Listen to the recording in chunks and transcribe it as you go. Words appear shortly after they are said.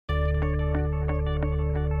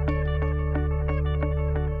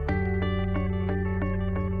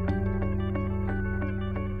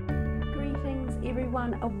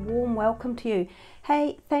a warm welcome to you.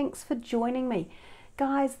 Hey, thanks for joining me.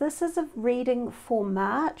 Guys, this is a reading for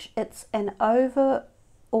March. It's an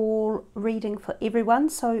overall reading for everyone,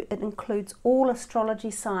 so it includes all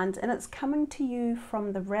astrology signs, and it's coming to you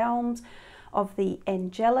from the realms of the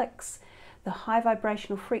angelics, the high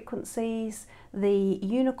vibrational frequencies, the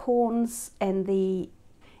unicorns, and the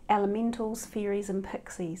elementals, fairies and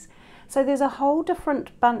pixies. So there's a whole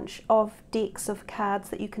different bunch of decks of cards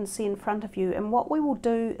that you can see in front of you, and what we will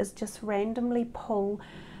do is just randomly pull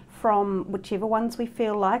from whichever ones we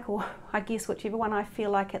feel like, or I guess whichever one I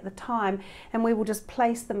feel like at the time, and we will just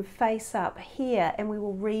place them face up here, and we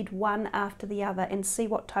will read one after the other and see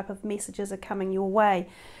what type of messages are coming your way.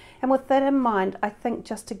 And with that in mind, I think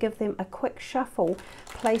just to give them a quick shuffle,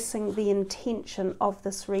 placing the intention of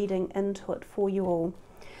this reading into it for you all.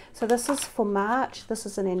 So this is for March. This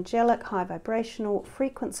is an angelic high vibrational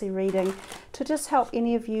frequency reading to just help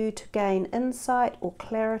any of you to gain insight or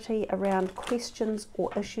clarity around questions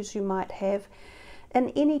or issues you might have in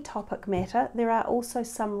any topic matter. There are also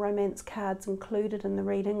some romance cards included in the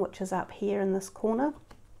reading, which is up here in this corner.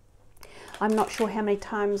 I'm not sure how many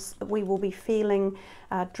times we will be feeling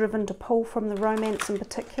driven to pull from the romance in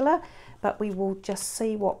particular, but we will just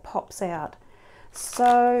see what pops out.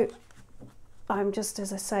 So I'm just,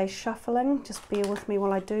 as I say, shuffling. Just bear with me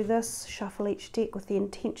while I do this. Shuffle each deck with the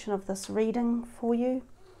intention of this reading for you.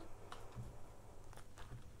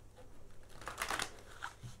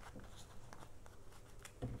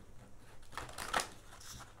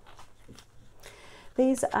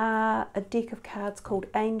 These are a deck of cards called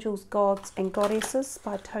Angels, Gods and Goddesses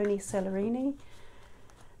by Tony Cesarini.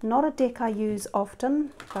 Not a deck I use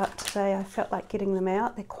often, but today I felt like getting them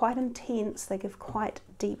out. They're quite intense. They give quite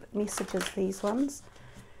deep messages, these ones.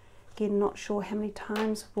 Again, not sure how many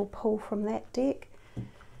times we'll pull from that deck.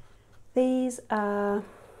 These are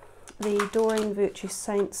the Doreen Virtue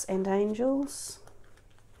Saints and Angels.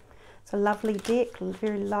 It's a lovely deck,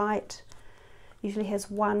 very light. Usually has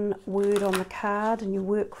one word on the card, and you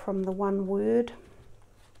work from the one word.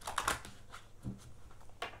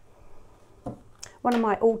 One of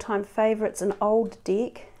my all-time favourites, an old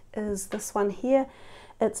deck, is this one here.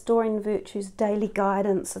 It's Doreen Virtue's Daily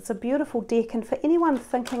Guidance. It's a beautiful deck, and for anyone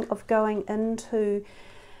thinking of going into,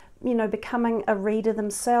 you know, becoming a reader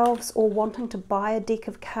themselves or wanting to buy a deck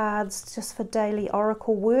of cards just for daily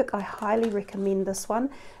oracle work, I highly recommend this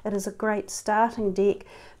one. It is a great starting deck,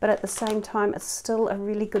 but at the same time it's still a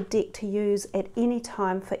really good deck to use at any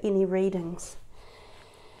time for any readings.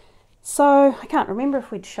 So I can't remember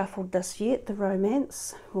if we'd shuffled this yet, the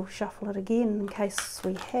romance. We'll shuffle it again in case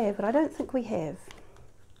we have, but I don't think we have.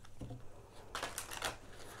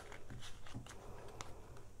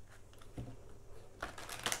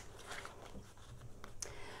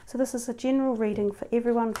 So this is a general reading for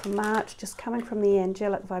everyone for March, just coming from the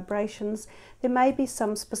angelic vibrations. There may be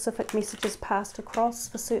some specific messages passed across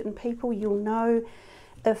for certain people. You'll know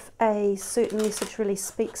if a certain message really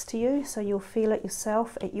speaks to you, so you'll feel it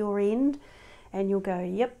yourself at your end, and you'll go,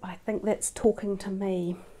 yep, I think that's talking to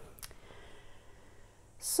me.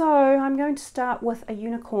 So I'm going to start with a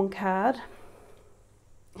unicorn card.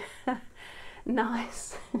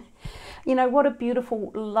 Nice. You know, what a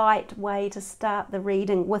beautiful light way to start the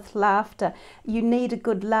reading, with laughter. You need a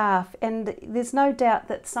good laugh, and there's no doubt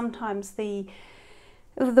that sometimes the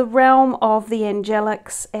realm of the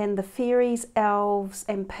angelics and the fairies, elves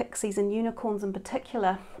and pixies and unicorns in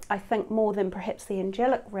particular, I think more than perhaps the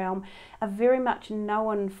angelic realm, are very much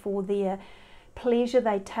known for their pleasure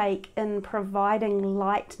they take in providing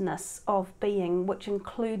lightness of being, which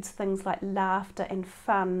includes things like laughter and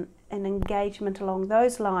fun and engagement along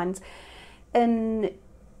those lines in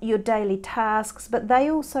your daily tasks. But they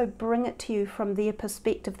also bring it to you from their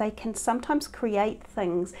perspective. They can sometimes create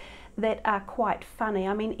things that are quite funny.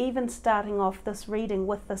 I mean, even starting off this reading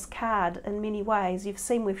with this card, in many ways, you've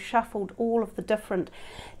seen we've shuffled all of the different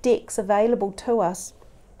decks available to us,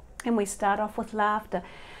 and we start off with laughter.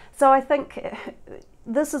 So I think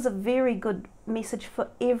this is a very good message for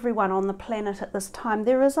everyone on the planet at this time.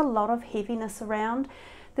 There is a lot of heaviness around.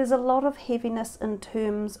 There's a lot of heaviness in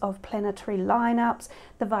terms of planetary lineups,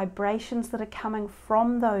 the vibrations that are coming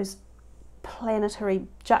from those planetary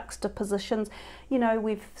juxtapositions. You know,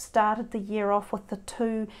 we've started the year off with the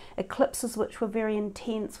two eclipses, which were very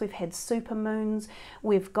intense. We've had supermoons.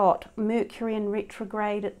 We've got Mercury in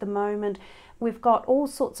retrograde at the moment. We've got all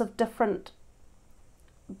sorts of different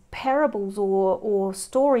parables or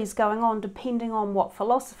stories going on, depending on what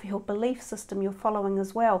philosophy or belief system you're following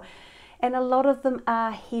as well. And a lot of them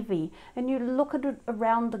are heavy. And you look at it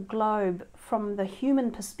around the globe from the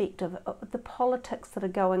human perspective, the politics that are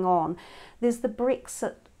going on. There's the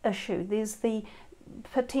Brexit issue. There's the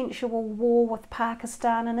potential war with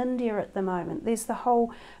Pakistan and India at the moment. There's the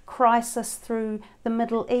whole crisis through the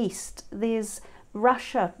Middle East. There's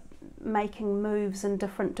Russia making moves in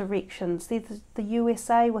different directions. There's the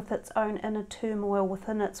USA with its own inner turmoil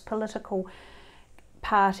within its political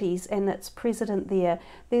parties and its president there.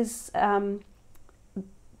 There's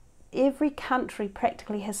every country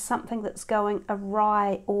practically has something that's going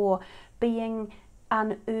awry or being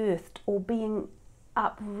unearthed or being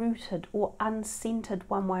uprooted or uncentered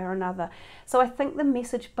one way or another. So I think the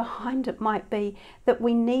message behind it might be that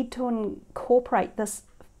we need to incorporate this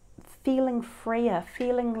feeling freer,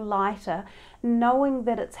 feeling lighter, knowing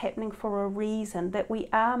that it's happening for a reason, that we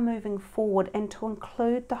are moving forward, and to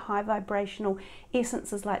include the high vibrational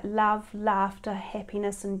essences like love, laughter,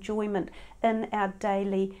 happiness, enjoyment in our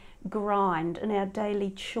daily grind, in our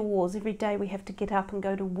daily chores. Every day we have to get up and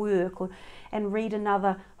go to work and read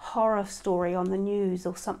another horror story on the news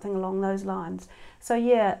or something along those lines. So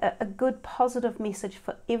yeah, a good positive message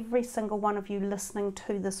for every single one of you listening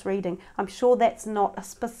to this reading. I'm sure that's not a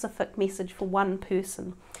specific message for one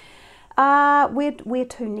person. Where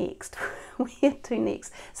to next? Where to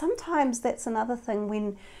next? Sometimes that's another thing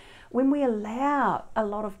when we allow a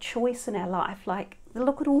lot of choice in our life, like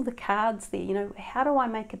look at all the cards there, you know, how do I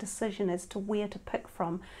make a decision as to where to pick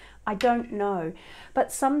from? I don't know.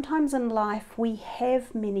 But sometimes in life we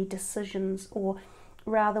have many decisions, or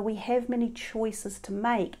rather we have many choices to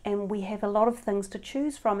make, and we have a lot of things to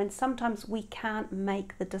choose from, and sometimes we can't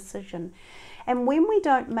make the decision. And when we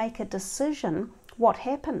don't make a decision, what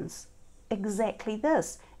happens? Exactly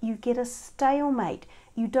this. You get a stalemate.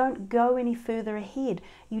 You don't go any further ahead.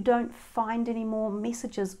 You don't find any more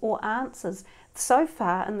messages or answers. So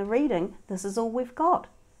far in the reading, this is all we've got.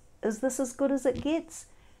 Is this as good as it gets?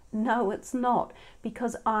 No, it's not,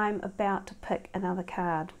 because I'm about to pick another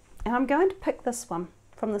card. And I'm going to pick this one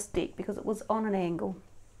from this deck because it was on an angle.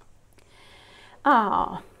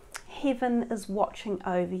 Heaven is watching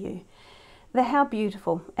over you. How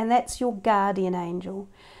beautiful. And that's your guardian angel.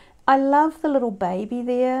 I love the little baby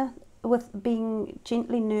there with being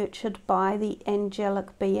gently nurtured by the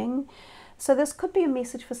angelic being. So this could be a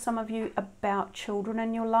message for some of you about children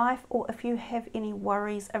in your life, or if you have any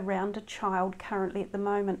worries around a child currently at the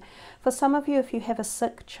moment. For some of you, if you have a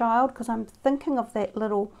sick child, because I'm thinking of that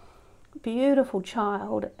little beautiful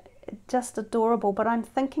child, just adorable, but I'm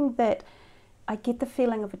thinking that I get the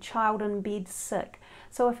feeling of a child in bed sick.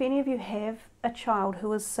 So if any of you have a child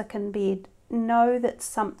who is sick in bed, know that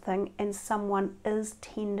something and someone is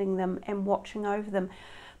tending them and watching over them.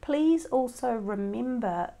 Please also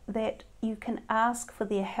remember that you can ask for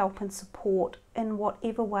their help and support in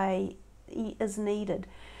whatever way is needed.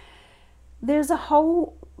 There's a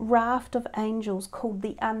whole raft of angels called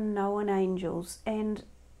the unknown angels, and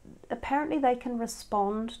apparently they can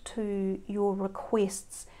respond to your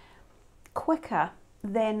requests quicker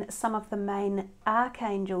than some of the main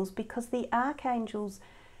archangels, because the archangels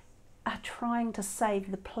are trying to save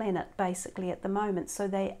the planet basically at the moment, so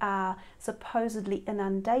they are supposedly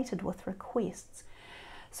inundated with requests.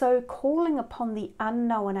 So calling upon the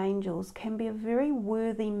unknown angels can be a very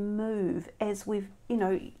worthy move, as we've, you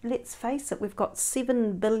know, let's face it, we've got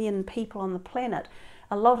 7 billion people on the planet,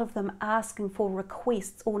 a lot of them asking for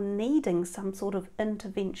requests or needing some sort of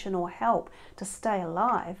intervention or help to stay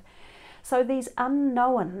alive. So these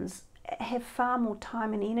unknowns have far more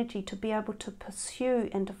time and energy to be able to pursue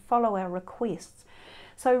and to follow our requests.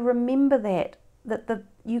 So remember that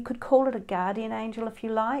you could call it a guardian angel if you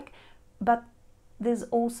like, but there's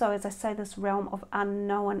also, as I say, this realm of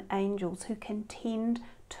unknown angels who can tend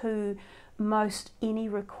to most any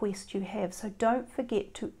request you have. So don't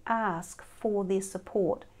forget to ask for their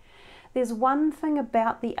support. There's one thing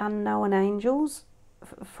about the unknown angels,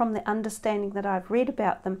 from the understanding that I've read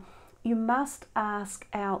about them, you must ask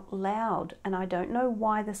out loud. And I don't know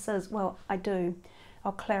why this is. Well, I do.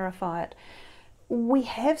 I'll clarify it. We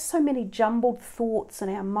have so many jumbled thoughts in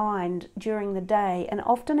our mind during the day, and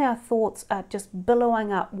often our thoughts are just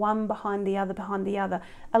billowing up one behind the other,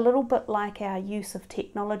 a little bit like our use of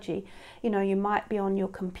technology. You know, you might be on your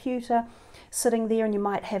computer sitting there and you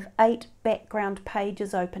might have 8 background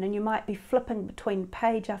pages open, and you might be flipping between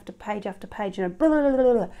page after page after page, you know, blah, blah,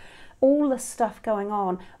 blah, blah, all this stuff going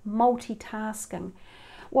on, multitasking.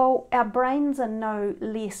 Well, our brains are no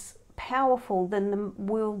less powerful than the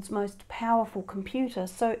world's most powerful computer.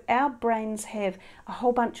 So our brains have a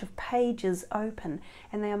whole bunch of pages open,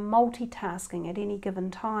 and they are multitasking at any given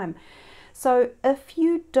time. So if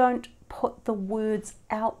you don't put the words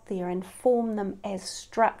out there and form them as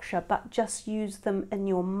structure, but just use them in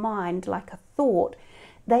your mind like a thought,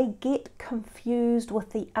 they get confused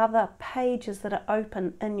with the other pages that are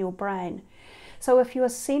open in your brain. So if you are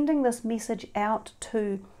sending this message out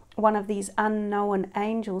to one of these unknown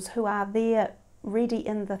angels who are there ready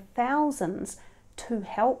in the thousands to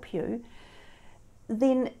help you,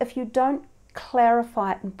 then if you don't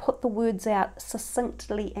clarify it and put the words out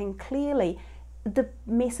succinctly and clearly, the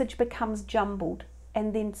message becomes jumbled,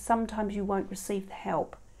 and then sometimes you won't receive the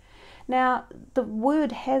help. Now, the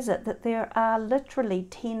word has it that there are literally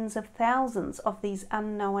tens of thousands of these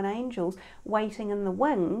unknown angels waiting in the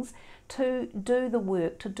wings to do the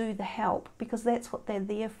work, to do the help, because that's what they're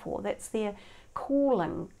there for. That's their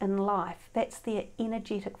calling in life. That's their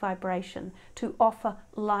energetic vibration, to offer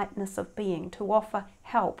lightness of being, to offer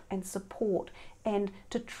help and support, and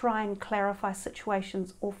to try and clarify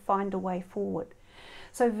situations or find a way forward.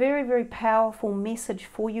 So very, very powerful message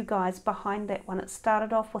for you guys behind that one. It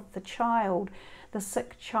started off with the child, the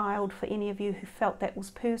sick child, for any of you who felt that was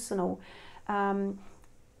personal. And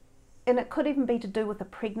it could even be to do with a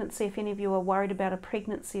pregnancy, if any of you are worried about a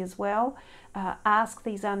pregnancy as well. Ask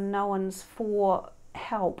these unknowns for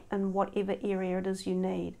help in whatever area it is you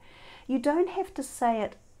need. You don't have to say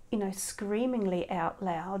it, screamingly out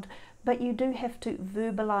loud, but you do have to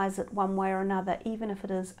verbalize it one way or another, even if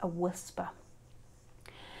it is a whisper.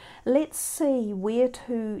 Let's see where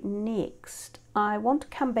to next. I want to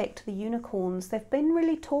come back to the unicorns. They've been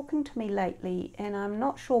really talking to me lately, and I'm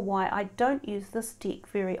not sure why. I don't use this deck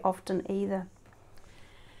very often either.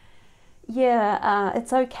 Yeah,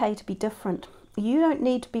 it's okay to be different. You don't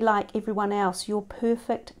need to be like everyone else. You're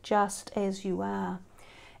perfect just as you are.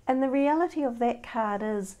 And the reality of that card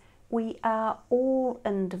is we are all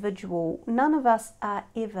individual. None of us are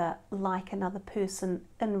ever like another person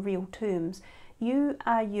in real terms. You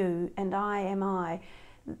are you and I am I.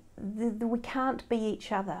 We can't be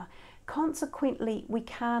each other. Consequently, we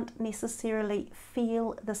can't necessarily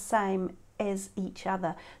feel the same as each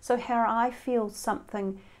other. So how I feel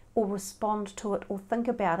something or respond to it or think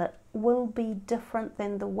about it will be different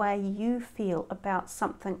than the way you feel about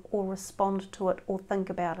something or respond to it or think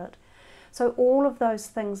about it. So all of those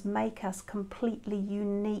things make us completely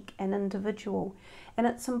unique and individual. And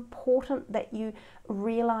it's important that you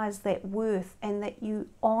realize that worth and that you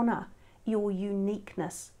honor your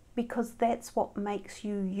uniqueness, because that's what makes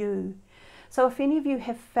you you. So if any of you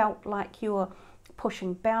have felt like you're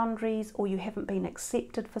pushing boundaries or you haven't been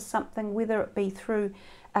accepted for something, whether it be through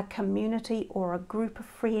a community or a group of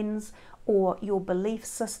friends or your belief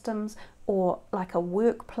systems or like a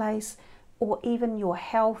workplace or even your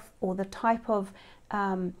health or the type of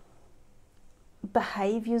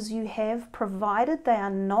behaviors you have, provided they are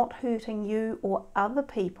not hurting you or other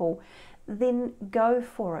people, then go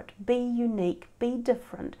for it. Be unique, be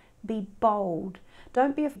different, be bold.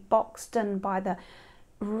 Don't be boxed in by the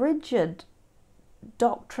rigid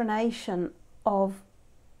doctrination of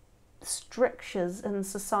strictures in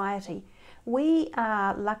society. We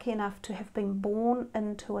are lucky enough to have been born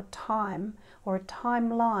into a time or a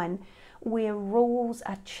timeline where rules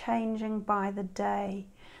are changing by the day.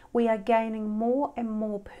 We are gaining more and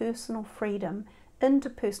more personal freedom,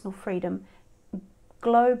 interpersonal freedom,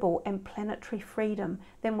 global and planetary freedom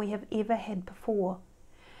than we have ever had before.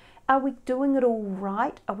 Are we doing it all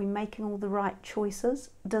right? Are we making all the right choices?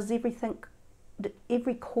 Does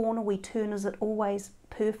every corner we turn, is it always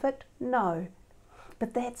perfect? No.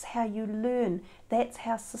 But that's how you learn. That's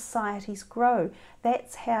how societies grow.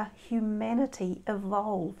 That's how humanity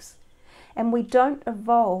evolves. And we don't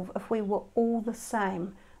evolve if we were all the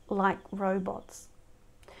same like robots.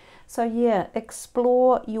 So yeah,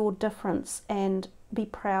 explore your difference and be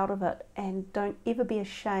proud of it, and don't ever be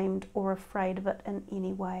ashamed or afraid of it in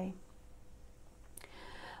any way.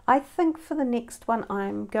 I think for the next one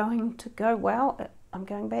I'm going to go, well, I'm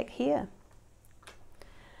going back here.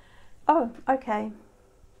 Oh, okay.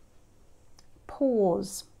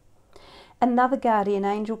 Pause. Another guardian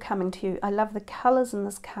angel coming to you. I love the colours in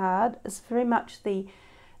this card. It's very much the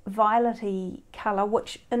violet-y colour,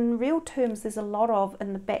 which in real terms there's a lot of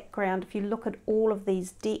in the background. If you look at all of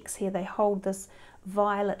these decks here, they hold this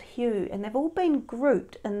violet hue, and they've all been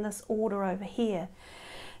grouped in this order over here.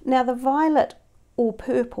 Now the violet or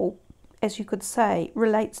purple, as you could say,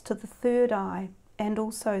 relates to the third eye and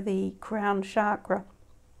also the crown chakra.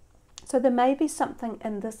 So there may be something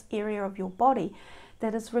in this area of your body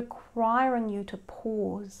that is requiring you to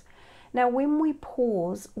pause. Now when we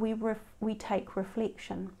pause, we take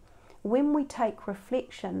reflection. When we take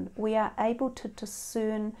reflection, we are able to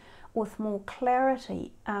discern with more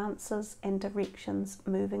clarity answers and directions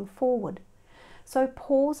moving forward. So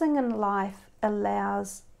pausing in life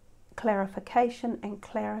allows clarification and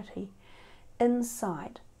clarity,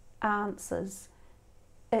 insight, answers.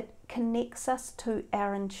 It connects us to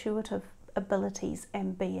our intuitive abilities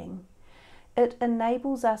and being. It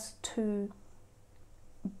enables us to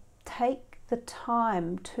take the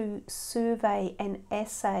time to survey and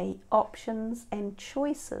assay options and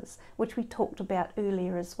choices, which we talked about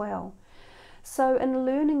earlier as well. So in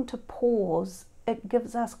learning to pause, it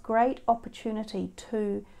gives us great opportunity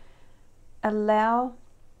to allow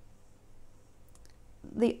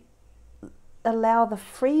the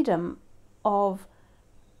freedom of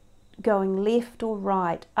going left or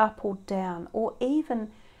right, up or down, or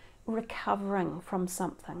even recovering from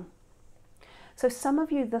something. So some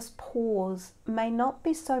of you, this pause may not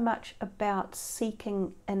be so much about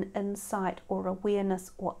seeking an insight or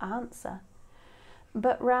awareness or answer,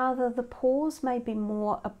 but rather the pause may be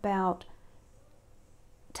more about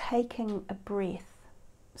taking a breath,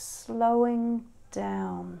 slowing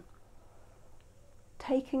down,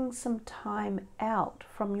 taking some time out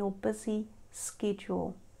from your busy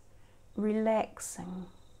schedule, relaxing,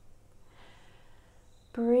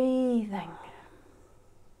 breathing,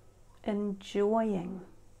 enjoying,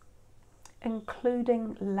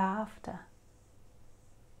 including laughter.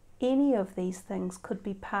 Any of these things could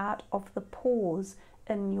be part of the pause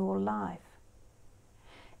in your life.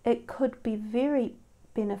 It could be very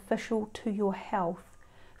beneficial to your health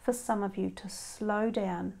for some of you to slow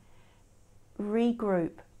down,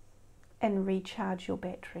 regroup, and recharge your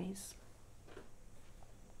batteries.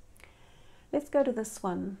 Let's go to this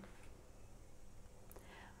one.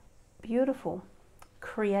 Beautiful.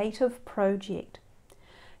 Creative project.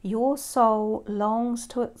 Your soul longs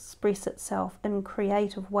to express itself in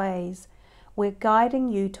creative ways. We're guiding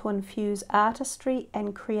you to infuse artistry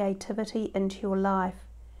and creativity into your life.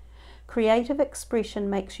 Creative expression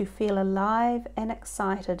makes you feel alive and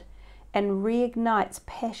excited and reignites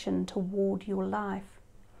passion toward your life.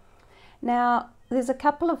 Now, there's a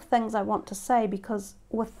couple of things I want to say, because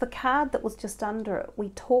with the card that was just under it, we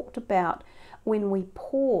talked about when we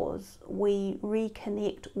pause, we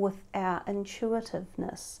reconnect with our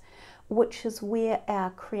intuitiveness, which is where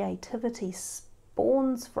our creativity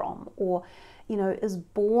spawns from, or, is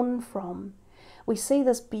born from. We see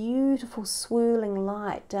this beautiful swirling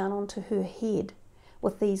light down onto her head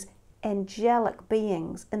with these angelic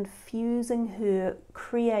beings infusing her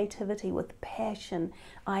creativity with passion,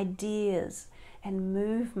 ideas, and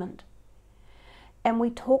movement. And we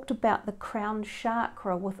talked about the crown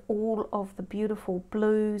chakra with all of the beautiful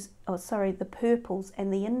the purples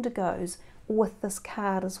and the indigos with this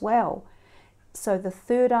card as well. So the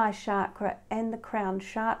third eye chakra and the crown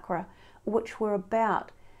chakra, which were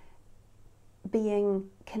about being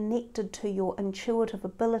connected to your intuitive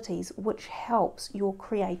abilities, which helps your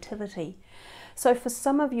creativity. So for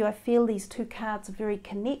some of you, I feel these two cards are very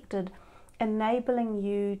connected, enabling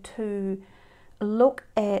you to look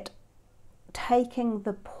at taking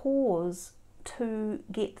the pause to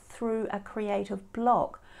get through a creative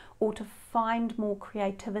block, or to find more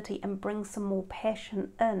creativity and bring some more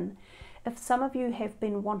passion in. If some of you have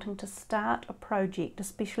been wanting to start a project,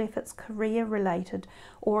 especially if it's career related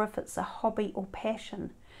or if it's a hobby or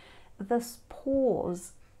passion, this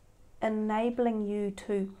pause enabling you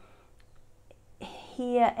to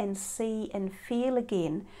hear and see and feel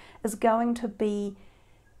again is going to be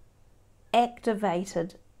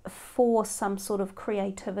activated for some sort of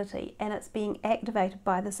creativity, and it's being activated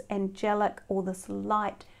by this angelic or this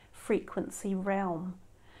light frequency realm.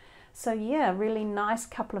 So yeah, really nice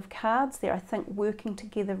couple of cards there, I think, working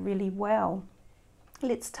together really well.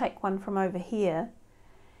 Let's take one from over here.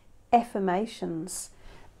 Affirmations.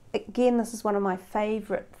 Again, this is one of my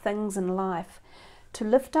favorite things in life. To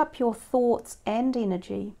lift up your thoughts and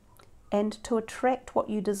energy, and to attract what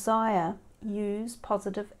you desire, use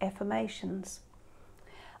positive affirmations.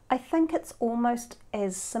 I think it's almost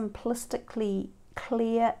as simplistically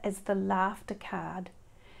clear as the laughter card.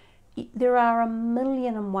 There are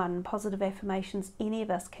 1,000,001 positive affirmations any of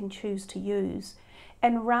us can choose to use,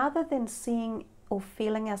 and rather than seeing or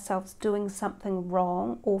feeling ourselves doing something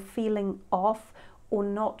wrong, or feeling off, or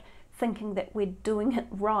not thinking that we're doing it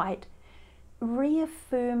right,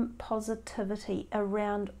 reaffirm positivity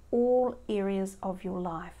around all areas of your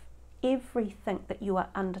life, everything that you are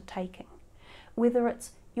undertaking, whether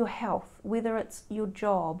it's your health, whether it's your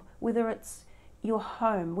job, whether it's your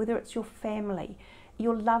home, whether it's your family,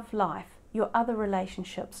 your love life, your other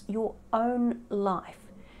relationships, your own life,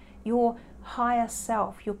 your higher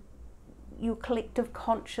self, your collective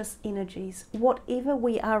conscious energies, whatever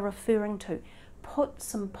we are referring to, put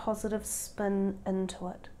some positive spin into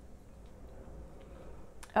it.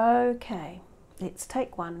 Okay, let's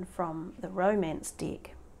take one from the romance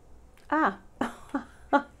deck.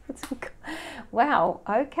 Wow,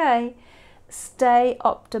 okay. Stay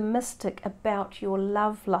optimistic about your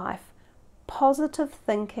love life. Positive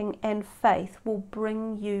thinking and faith will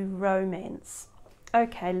bring you romance.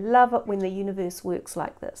 Okay, love it when the universe works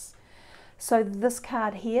like this. So this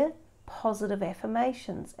card here, positive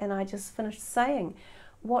affirmations. And I just finished saying,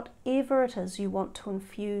 whatever it is you want to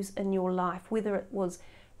infuse in your life, whether it was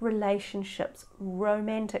relationships,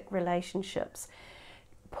 romantic relationships,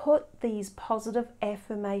 put these positive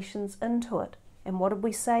affirmations into it. And what did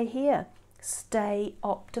we say here? Stay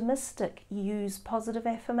optimistic. Use positive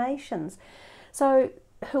affirmations. So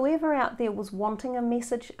whoever out there was wanting a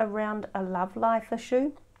message around a love life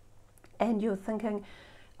issue, and you're thinking,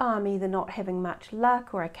 oh, I'm either not having much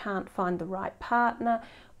luck, or I can't find the right partner,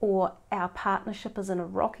 or our partnership is in a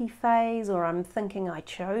rocky phase, or I'm thinking I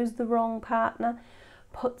chose the wrong partner,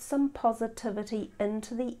 put some positivity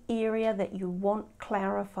into the area that you want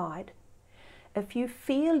clarified. If you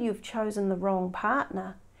feel you've chosen the wrong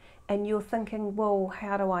partner and you're thinking, well,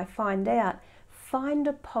 how do I find out? Find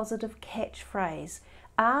a positive catchphrase.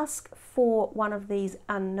 Ask for one of these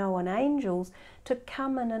unknown angels to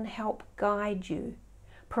come in and help guide you.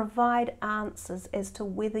 Provide answers as to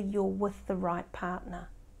whether you're with the right partner.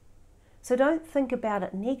 So don't think about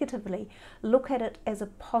it negatively. Look at it as a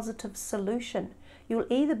positive solution. You'll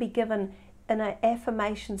either be given an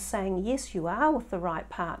affirmation saying, yes, you are with the right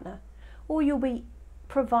partner, or you'll be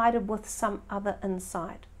provided with some other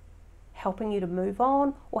insight, helping you to move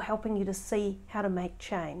on or helping you to see how to make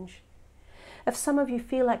change. If some of you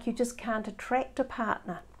feel like you just can't attract a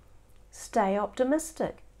partner, stay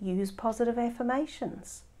optimistic. Use positive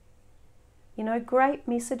affirmations. You know, great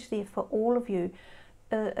message there for all of you,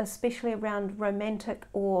 especially around romantic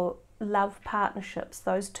or love partnerships.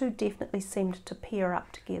 Those two definitely seemed to pair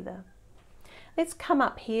up together. Let's come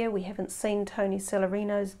up here. We haven't seen Tony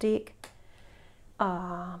Celerino's deck.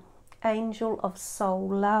 Angel of Soul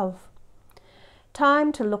Love.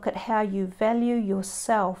 Time to look at how you value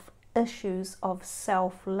yourself, issues of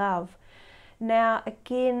self-love. Now,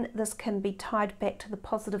 again, this can be tied back to the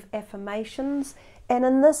positive affirmations. And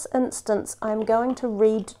in this instance, I'm going to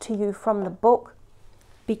read to you from the book,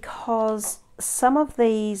 because some of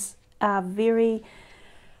these are very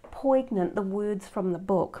poignant, the words from the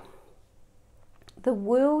book. The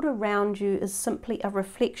world around you is simply a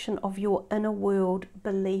reflection of your inner world,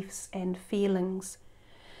 beliefs and feelings.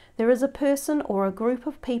 There is a person or a group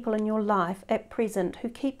of people in your life at present who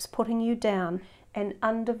keeps putting you down and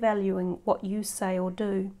undervaluing what you say or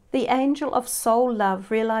do. The angel of soul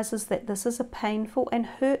love realizes that this is a painful and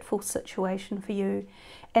hurtful situation for you,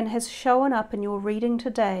 and has shown up in your reading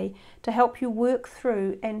today to help you work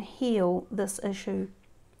through and heal this issue.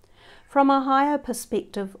 From a higher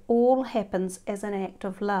perspective, all happens as an act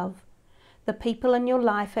of love. The people in your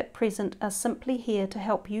life at present are simply here to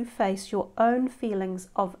help you face your own feelings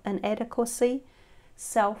of inadequacy,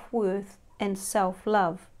 self-worth and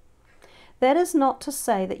self-love. That is not to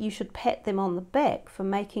say that you should pat them on the back for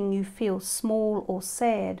making you feel small or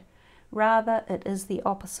sad. Rather, it is the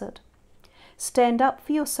opposite. Stand up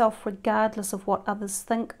for yourself regardless of what others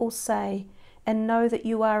think or say, and know that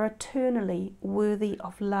you are eternally worthy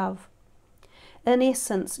of love. In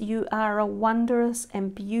essence, you are a wondrous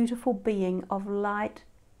and beautiful being of light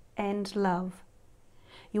and love.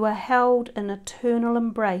 You are held in eternal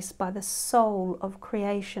embrace by the soul of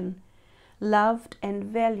creation, loved and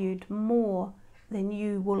valued more than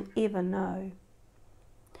you will ever know.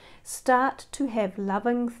 Start to have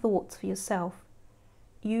loving thoughts for yourself.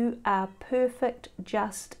 You are perfect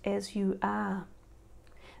just as you are.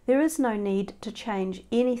 There is no need to change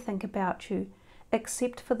anything about you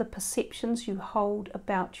except for the perceptions you hold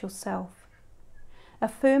about yourself.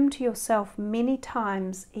 Affirm to yourself many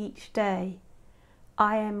times each day,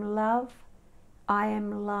 I am love, I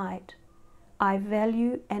am light. I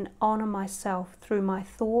value and honor myself through my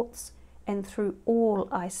thoughts and through all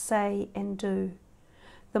I say and do.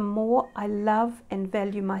 The more I love and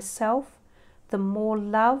value myself, the more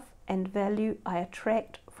love and value I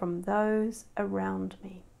attract from those around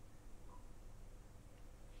me.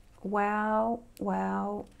 Wow,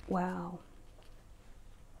 wow, wow.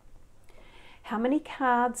 How many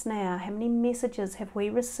cards now, how many messages have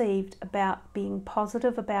we received about being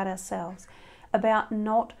positive about ourselves, about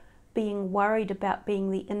not being worried about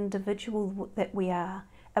being the individual that we are,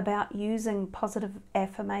 about using positive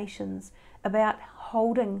affirmations, about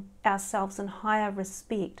holding ourselves in higher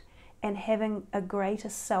respect and having a greater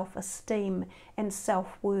self-esteem and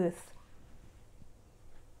self-worth.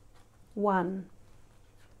 1.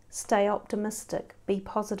 Stay optimistic, be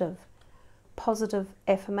positive. Positive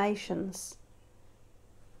affirmations.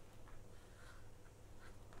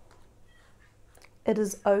 It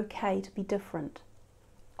is okay to be different.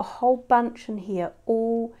 A whole bunch in here,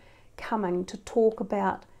 all coming to talk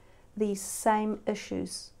about these same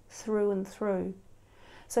issues through and through.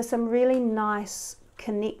 So some really nice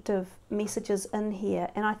connective messages in here,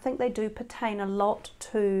 and I think they do pertain a lot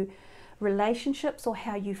to relationships, or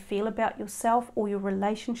how you feel about yourself, or your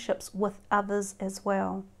relationships with others as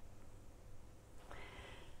well.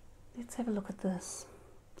 Let's have a look at this.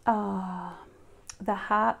 The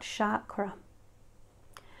heart chakra.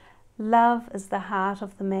 Love is the heart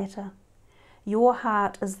of the matter. Your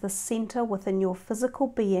heart is the center within your physical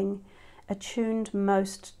being, attuned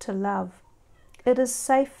most to love. It is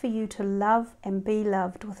safe for you to love and be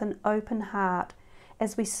loved with an open heart,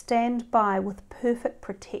 as we stand by with perfect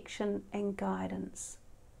protection and guidance.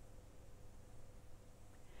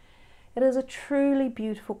 It is a truly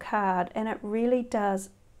beautiful card, and it really does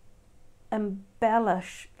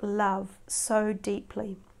embellish love so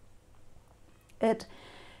deeply. It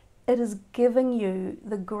is giving you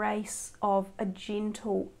the grace of a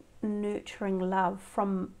gentle, nurturing love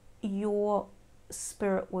from your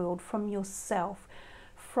spirit world, from yourself,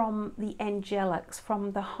 from the angelics,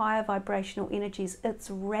 from the higher vibrational energies. It's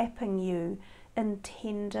wrapping you in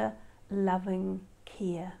tender, loving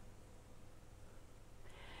care.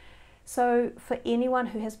 So for anyone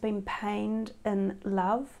who has been pained in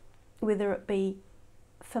love, whether it be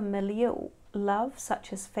familial love,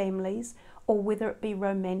 such as families, or whether it be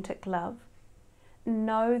romantic love,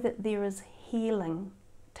 know that there is healing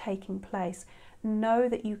taking place. Know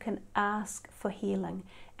that you can ask for healing,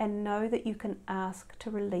 and know that you can ask to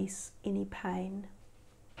release any pain.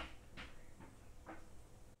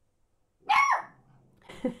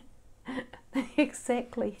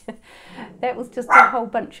 Exactly. That was just a whole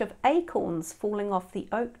bunch of acorns falling off the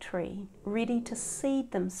oak tree, ready to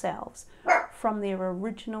seed themselves from their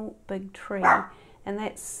original big tree. And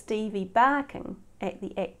that's Stevie barking at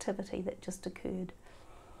the activity that just occurred.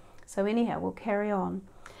 So anyhow, we'll carry on.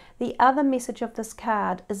 The other message of this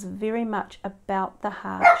card is very much about the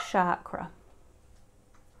heart chakra.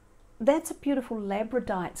 That's a beautiful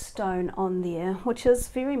labradorite stone on there, which is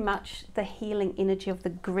very much the healing energy of the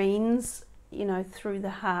greens, you know, through the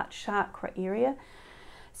heart chakra area.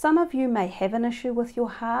 Some of you may have an issue with your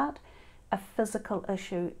heart, a physical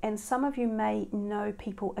issue, and some of you may know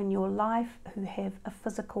people in your life who have a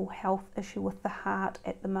physical health issue with the heart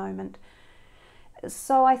at the moment.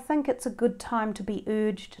 So I think it's a good time to be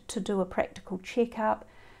urged to do a practical checkup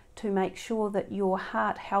to make sure that your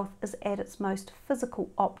heart health is at its most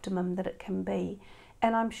physical optimum that it can be.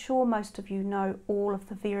 And I'm sure most of you know all of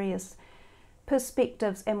the various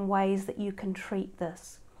perspectives and ways that you can treat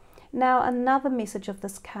this. Now, another message of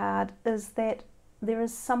this card is that there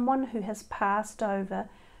is someone who has passed over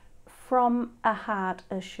from a heart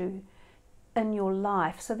issue in your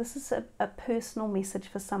life. So this is a personal message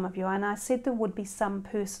for some of you, and I said there would be some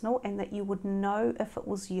personal and that you would know if it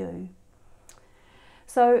was you.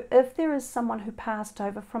 So if there is someone who passed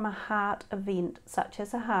over from a heart event, such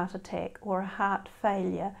as a heart attack or a heart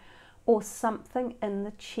failure, or something in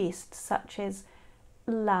the chest such as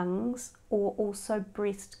lungs or also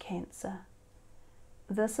breast cancer,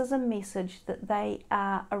 this is a message that they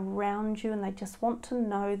are around you and they just want to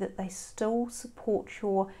know that they still support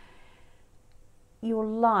your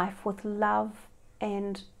life with love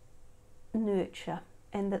and nurture,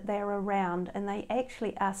 and that they're around and they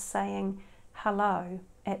actually are saying hello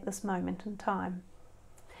at this moment in time.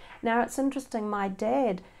 Now it's interesting, my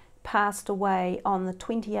dad passed away on the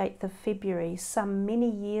 28th of February some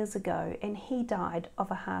many years ago, and he died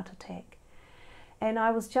of a heart attack. And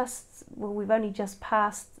I was just, well, we've only just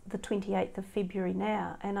passed the 28th of February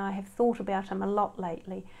now, and I have thought about him a lot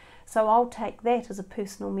lately. So I'll take that as a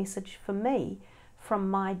personal message for me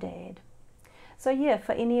from my dad. So yeah,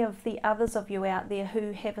 for any of the others of you out there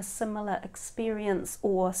who have a similar experience,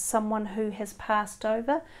 or someone who has passed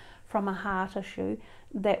over from a heart issue,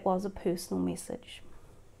 that was a personal message.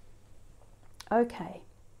 Okay,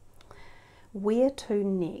 where to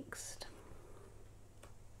next?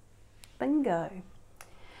 Bingo.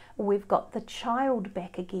 We've got the child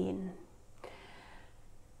back again.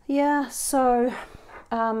 Yeah, so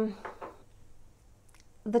the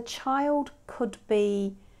child could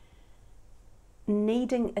be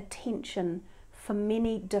needing attention for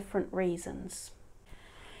many different reasons.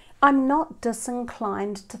 I'm not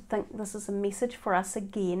disinclined to think this is a message for us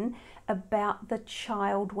again about the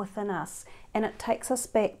child within us, and it takes us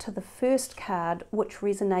back to the first card, which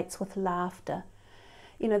resonates with laughter.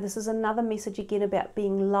 You know, this is another message again about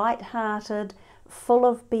being light-hearted, full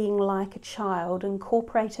of being like a child,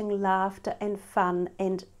 incorporating laughter and fun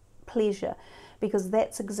and pleasure, because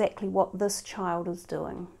that's exactly what this child is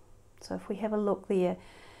doing. So if we have a look there,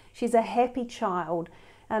 she's a happy child.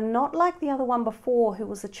 not like the other one before who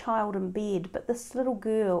was a child in bed, but this little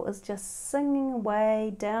girl is just singing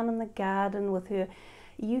away down in the garden with her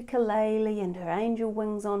ukulele and her angel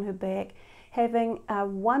wings on her back, having a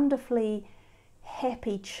wonderfully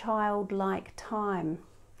happy childlike time.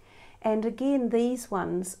 And again, these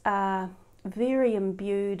ones are very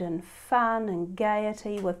imbued in fun and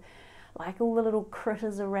gaiety with like all the little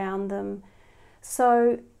critters around them.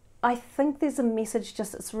 So I think there's a message,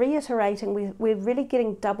 just it's reiterating, we're really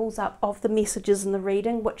getting doubles up of the messages in the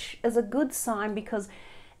reading, which is a good sign because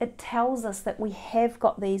it tells us that we have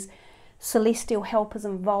got these celestial helpers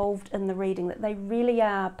involved in the reading, that they really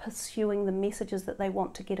are pursuing the messages that they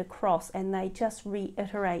want to get across, and they just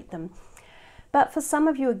reiterate them. But for some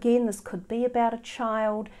of you, again, this could be about a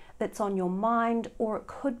child that's on your mind, or it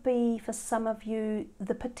could be for some of you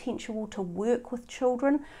the potential to work with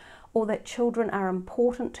children, or that children are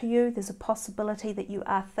important to you. There's a possibility that you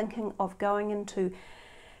are thinking of going into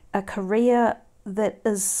a career that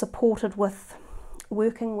is supported with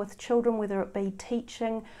working with children, whether it be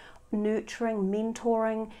teaching, nurturing,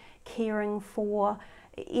 mentoring, caring for,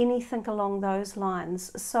 anything along those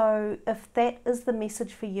lines. So if that is the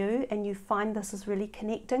message for you and you find this is really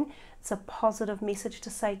connecting, it's a positive message to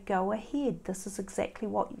say, go ahead, this is exactly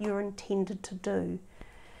what you're intended to do.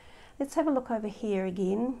 Let's have a look over here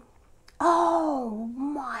again. Oh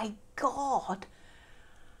my God.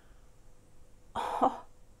 Oh.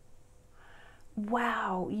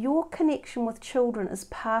 Wow, your connection with children is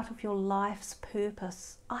part of your life's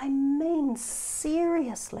purpose. I mean,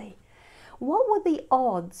 seriously, what were the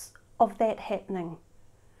odds of that happening?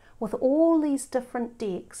 With all these different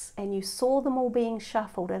decks, and you saw them all being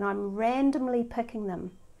shuffled, and I'm randomly picking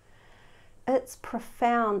them. It's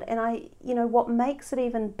profound, and what makes it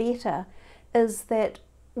even better is that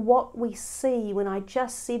what we see when I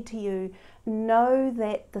just said to you, know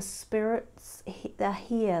that the spirits are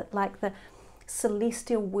here, like the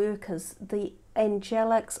celestial workers, the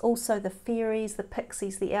angelics, also the fairies, the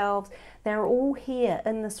pixies, the elves, they're all here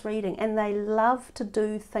in this reading, and they love to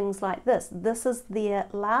do things like this. This is their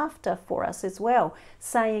laughter for us as well,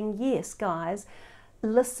 saying, yes, guys,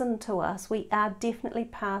 listen to us. We are definitely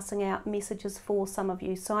passing out messages for some of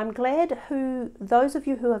you. So I'm glad those of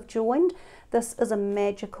you who have joined, this is a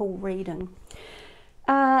magical reading.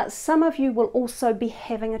 Some of you will also be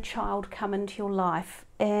having a child come into your life,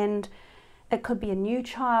 and it could be a new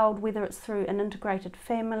child, whether it's through an integrated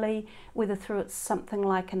family, whether through it's something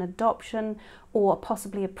like an adoption, or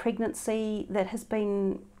possibly a pregnancy that has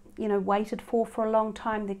been, waited for a long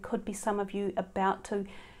time. There could be some of you about to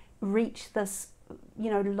reach this,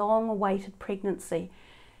 long-awaited pregnancy.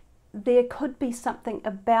 There could be something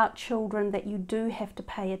about children that you do have to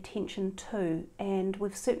pay attention to, and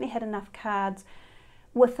we've certainly had enough cards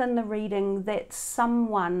within the reading that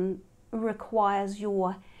someone requires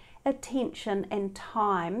your attention and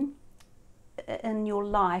time in your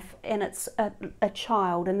life, and it's a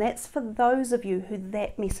child, and that's for those of you who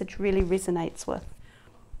that message really resonates with.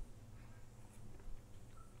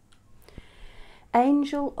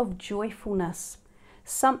 Angel of joyfulness.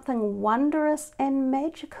 Something wondrous and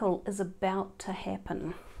magical is about to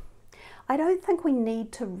happen. I don't think we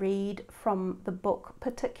need to read from the book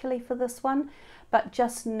particularly for this one, but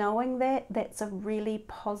just knowing that's a really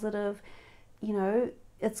positive,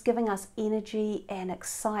 it's giving us energy and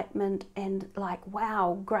excitement and like,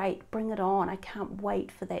 wow, great, bring it on. I can't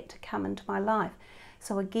wait for that to come into my life.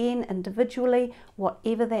 So again, individually,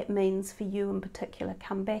 whatever that means for you in particular,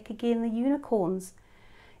 come back again, the unicorns.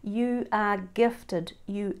 You are gifted.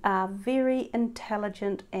 You are very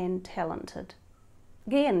intelligent and talented.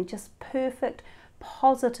 Again, just perfect,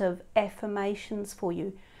 positive affirmations for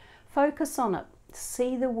you. Focus on it.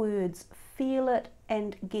 See the words, feel it,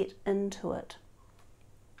 and get into it.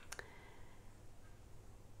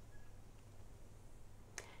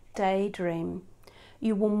 Daydream.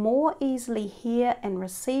 You will more easily hear and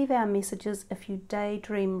receive our messages if you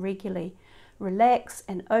daydream regularly. Relax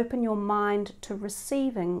and open your mind to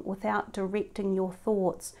receiving without directing your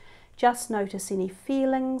thoughts. Just notice any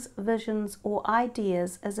feelings, visions, or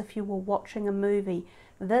ideas as if you were watching a movie.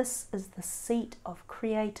 This is the seat of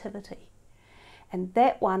creativity. And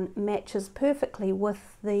that one matches perfectly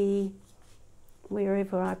with the,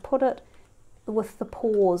 wherever I put it, with the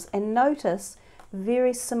pause. And notice,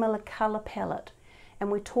 very similar colour palette.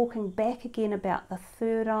 And we're talking back again about the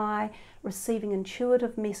third eye, receiving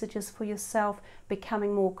intuitive messages for yourself,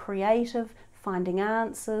 becoming more creative, finding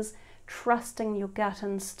answers, trusting your gut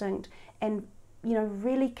instinct, and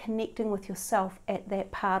really connecting with yourself at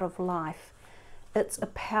that part of life. It's a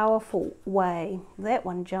powerful way. That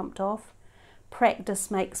one jumped off. practice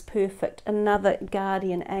makes perfect, another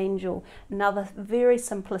guardian angel, another very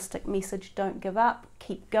simplistic message: don't give up,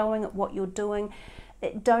 keep going at what you're doing.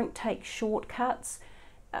 Don't take shortcuts.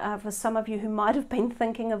 For some of you who might have been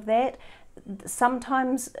thinking of that,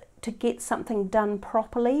 sometimes to get something done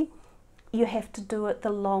properly, you have to do it the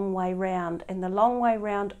long way round, and the long way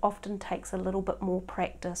round often takes a little bit more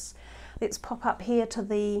practice. Let's pop up here to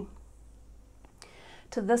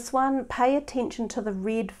this one. Pay attention to the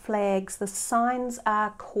red flags. The signs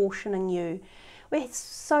are cautioning you.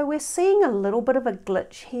 So we're seeing a little bit of a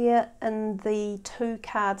glitch here in the two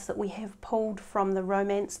cards that we have pulled from the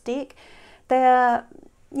romance deck. They're,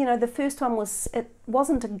 you know, the first one was, it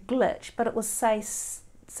wasn't a glitch, but it was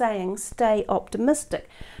saying stay optimistic.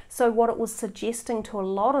 So what it was suggesting to a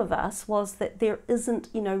lot of us was that there isn't,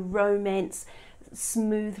 you know, romance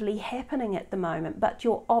smoothly happening at the moment, but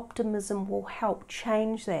your optimism will help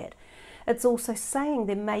change that. It's also saying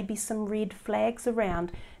there may be some red flags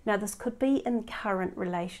around. Now, this could be in current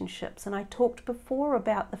relationships, and I talked before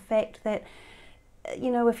about the fact that,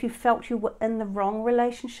 you know, if you felt you were in the wrong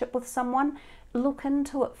relationship with someone, look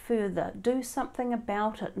into it further, do something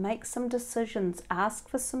about it, make some decisions, ask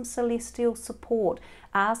for some celestial support,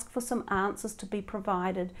 ask for some answers to be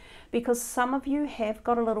provided, because some of you have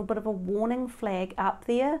got a little bit of a warning flag up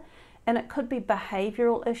there, and it could be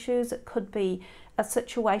behavioral issues, it could be a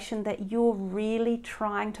situation that you're really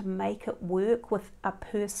trying to make it work with a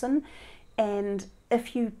person, and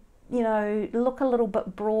if you know, look a little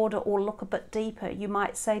bit broader or look a bit deeper, you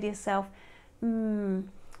might say to yourself,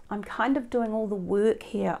 I'm kind of doing all the work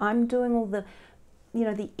here, I'm doing all the, you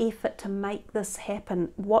know, the effort to make this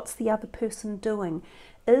happen. What's the other person doing?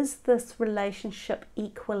 Is this relationship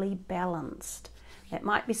equally balanced? That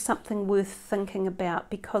might be something worth thinking about,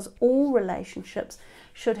 because all relationships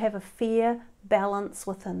should have a fair balance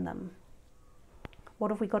within them.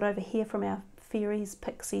 What have we got over here from our fairies,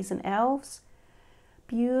 pixies and elves?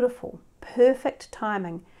 Beautiful, perfect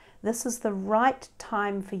timing. This is the right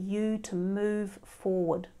time for you to move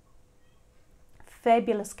forward.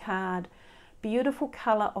 Fabulous card. Beautiful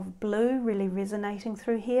colour of blue really resonating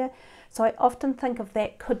through here. So I often think of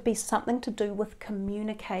that could be something to do with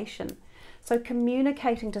communication. So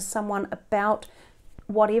communicating to someone about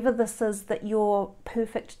whatever this is that your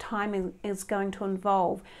perfect timing is going to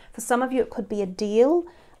involve. For some of you it could be a deal,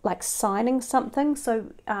 like signing something,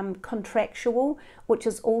 so contractual, which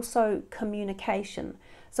is also communication.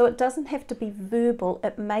 So it doesn't have to be verbal,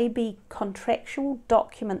 it may be contractual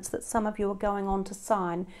documents that some of you are going on to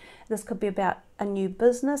sign. This could be about a new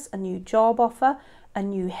business, a new job offer, a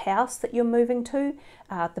new house that you're moving to,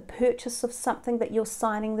 the purchase of something that you're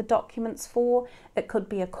signing the documents for. It could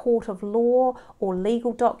be a court of law or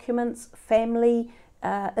legal documents, family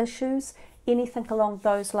issues, anything along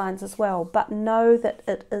those lines as well. But know that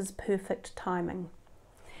it is perfect timing.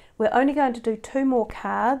 We're only going to do 2 more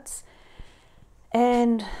cards.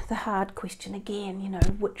 And the hard question again, you know,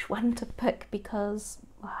 which one to pick, because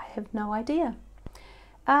I have no idea.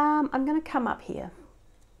 I'm going to come up here.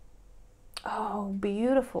 Oh,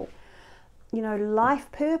 beautiful. You know,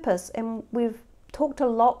 life purpose. And we've talked a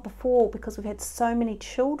lot before, because we've had so many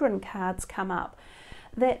children cards come up,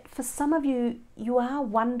 that for some of you, you are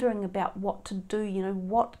wondering about what to do. You know,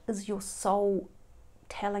 what is your soul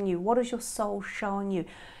telling you? What is your soul showing you?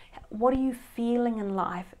 What are you feeling in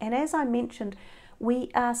life? And as I mentioned,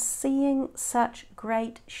 we are seeing such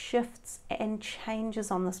great shifts and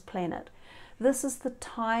changes on this planet. This is the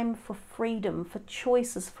time for freedom, for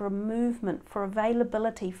choices, for movement, for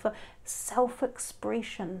availability, for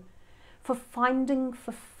self-expression, for finding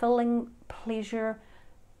fulfilling pleasure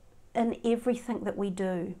in everything that we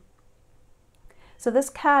do. So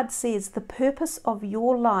this card says the purpose of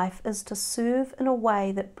your life is to serve in a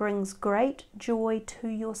way that brings great joy to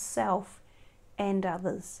yourself and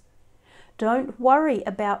others. Don't worry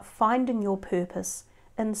about finding your purpose.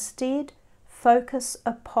 Instead, focus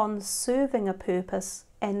upon serving a purpose,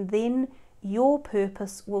 and then your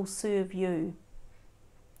purpose will serve you.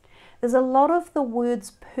 There's a lot of the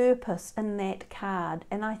words purpose in that card,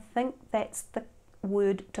 and I think that's the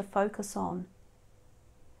word to focus on.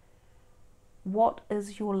 What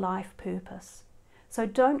is your life purpose? So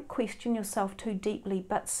don't question yourself too deeply,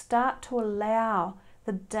 but start to allow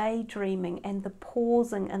the daydreaming and the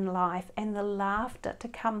pausing in life and the laughter to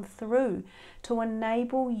come through to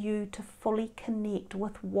enable you to fully connect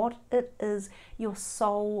with what it is your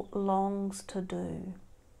soul longs to do.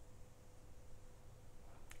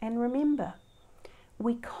 And remember,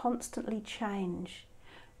 we constantly change.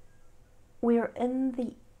 We're in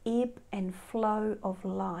the ebb and flow of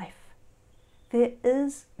life. There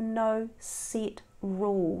is no set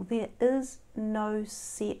rule. There is no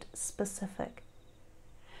set specific.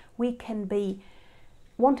 We can be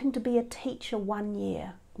wanting to be a teacher one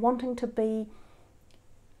year, wanting to be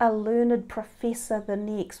a learned professor the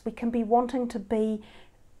next. We can be wanting to be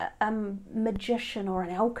a magician or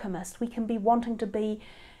an alchemist. We can be wanting to be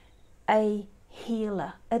a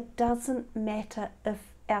healer. It doesn't matter if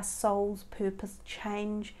our soul's purpose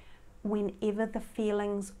change whenever the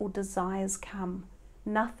feelings or desires come.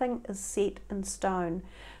 Nothing is set in stone.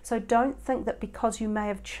 So don't think that because you may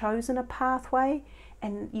have chosen a pathway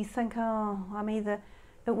and you think, oh,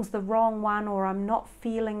 it was the wrong one, or I'm not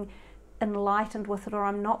feeling enlightened with it, or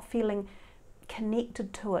I'm not feeling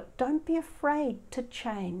connected to it. Don't be afraid to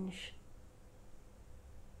change.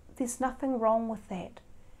 There's nothing wrong with that.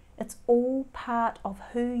 It's all part of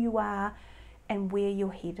who you are and where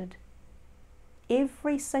you're headed.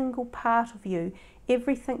 Every single part of you,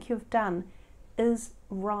 everything you've done is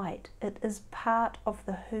right. It is part of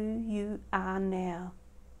the who you are now.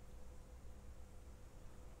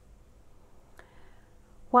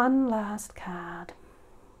 One last card.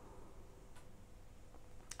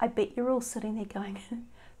 I bet you're all sitting there going,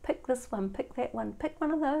 pick this one, pick that one, pick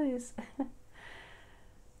one of those.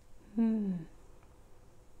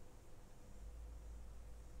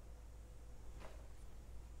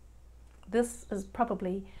 This is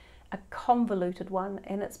probably a convoluted one,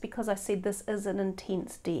 and it's because I said this is an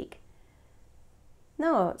intense deck.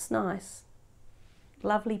 No, it's nice.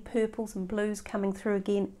 Lovely purples and blues coming through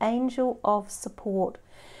again. Angel of support.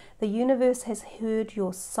 The universe has heard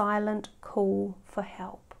your silent call for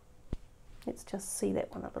help. Let's just see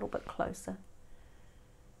that one a little bit closer.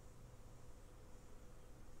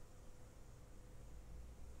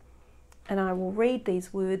 And I will read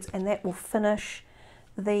these words, and that will finish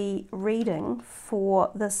the reading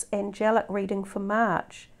for this angelic reading for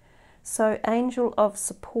March. So, angel of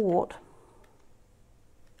support.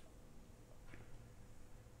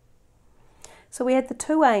 So we had the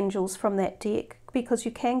two angels from that deck, because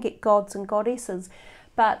you can get gods and goddesses.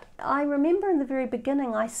 But I remember in the very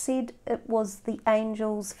beginning I said it was the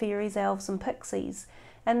angels, fairies, elves and pixies.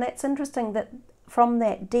 And that's interesting that from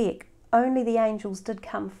that deck only the angels did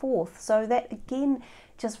come forth. So that again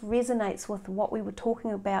just resonates with what we were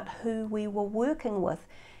talking about, who we were working with.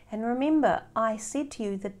 And remember, I said to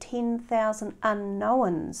you the 10,000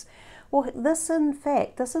 unknowns. Well, this in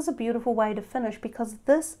fact, this is a beautiful way to finish, because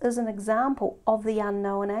this is an example of the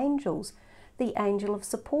unknown angels. The angel of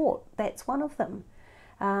support, that's one of them.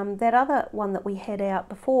 That other one that we had out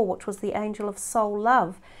before, which was the angel of soul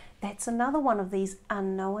love, that's another one of these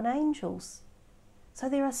unknown angels. So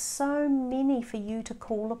there are so many for you to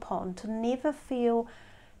call upon, to never feel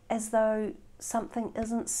as though something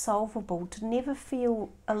isn't solvable, to never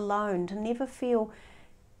feel alone, to never feel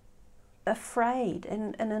afraid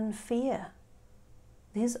and in fear.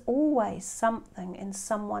 There's always something and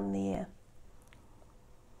someone there.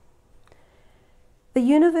 The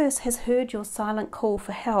universe has heard your silent call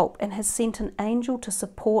for help and has sent an angel to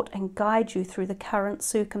support and guide you through the current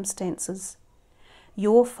circumstances.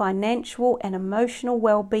 Your financial and emotional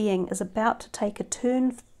well-being is about to take a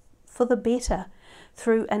turn for the better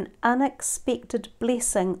through an unexpected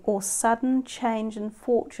blessing or sudden change in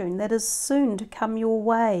fortune that is soon to come your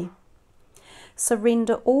way.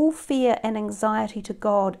 Surrender all fear and anxiety to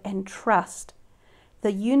God and trust.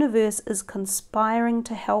 The universe is conspiring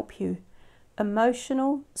to help you.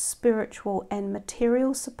 Emotional, spiritual and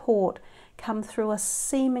material support come through a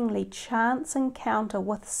seemingly chance encounter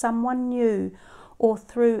with someone new or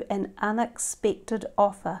through an unexpected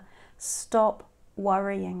offer. Stop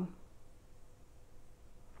worrying.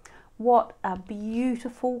 What a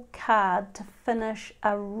beautiful card to finish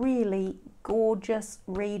a really gorgeous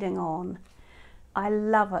reading on. I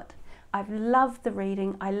love it. I've loved the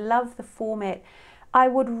reading. I love the format. I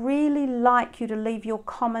would really like you to leave your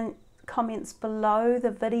comments below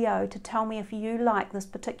the video to tell me if you like this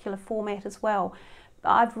particular format as well.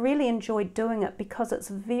 I've really enjoyed doing it because it's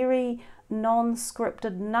very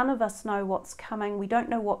non-scripted. None of us know what's coming. We don't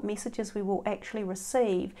know what messages we will actually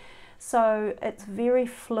receive. So it's very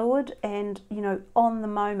fluid and, you know, on the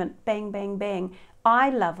moment, bang, bang, bang. I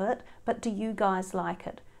love it, but do you guys like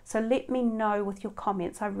it? So let me know with your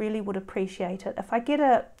comments. I really would appreciate it. If I get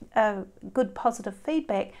a good positive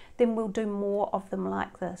feedback, then we'll do more of them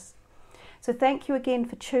like this. So thank you again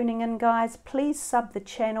for tuning in, guys. Please sub the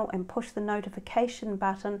channel and push the notification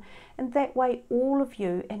button, and that way all of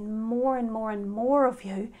you and more and more and more of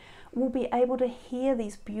you will be able to hear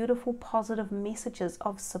these beautiful positive messages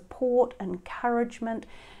of support, encouragement,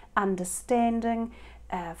 understanding,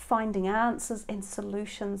 finding answers and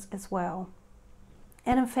solutions as well.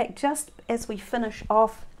 And in fact, just as we finish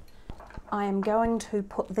off I am going to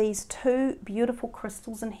put these two beautiful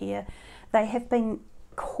crystals in here. They have been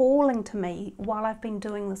calling to me while I've been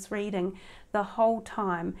doing this reading the whole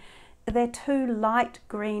time. They're two light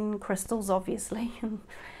green crystals, obviously.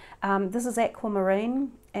 This is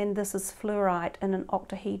aquamarine and this is fluorite in an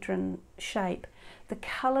octahedron shape. The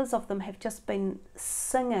colours of them have just been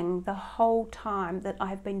singing the whole time that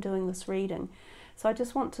I've been doing this reading. So I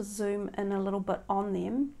just want to zoom in a little bit on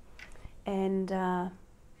them and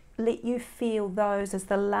let you feel those as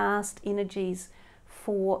the last energies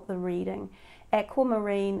for the reading.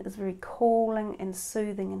 Aquamarine is very calling and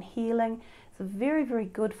soothing and healing. It's very, very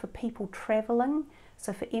good for people travelling.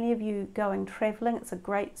 So for any of you going travelling, it's a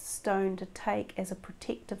great stone to take as a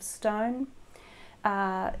protective stone.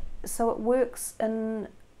 So it works in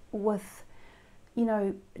with, you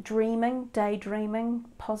know, dreaming, daydreaming,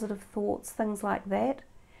 positive thoughts, things like that.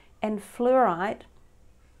 And fluorite,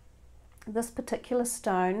 this particular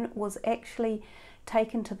stone was actually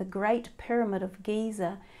taken to the Great Pyramid of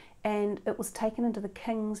Giza, and it was taken into the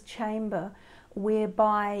king's chamber,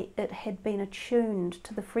 whereby it had been attuned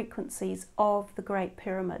to the frequencies of the Great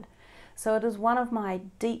Pyramid. So it is one of my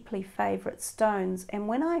deeply favourite stones, and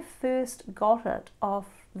when I first got it off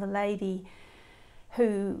the lady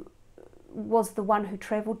who was the one who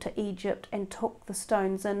travelled to Egypt and took the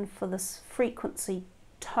stones in for this frequency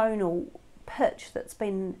tonal pitch that's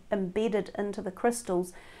been embedded into the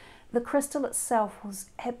crystals, the crystal itself was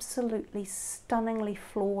absolutely stunningly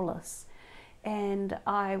flawless, and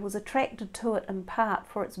I was attracted to it in part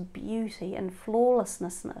for its beauty and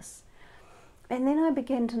flawlessness. And then I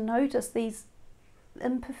began to notice these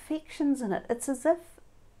imperfections in it. It's as if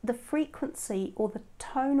the frequency or the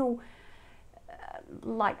tonal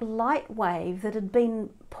like light wave that had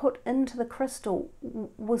been put into the crystal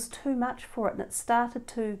was too much for it, and it started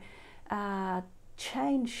to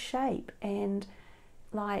change shape and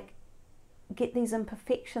like get these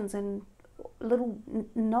imperfections and little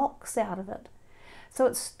knocks out of it. So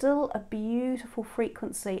it's still a beautiful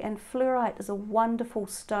frequency, and fluorite is a wonderful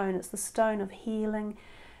stone. It's the stone of healing,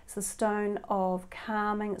 it's the stone of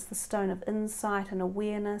calming, it's the stone of insight and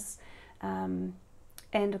awareness, and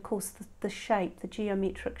of course the shape, the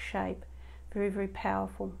geometric shape, very, very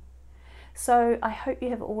powerful. So I hope you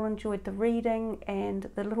have all enjoyed the reading and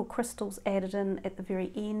the little crystals added in at the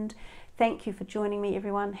very end. Thank you for joining me,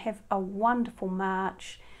 everyone. Have a wonderful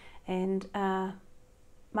March, and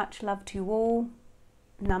much love to you all.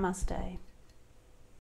 Namaste.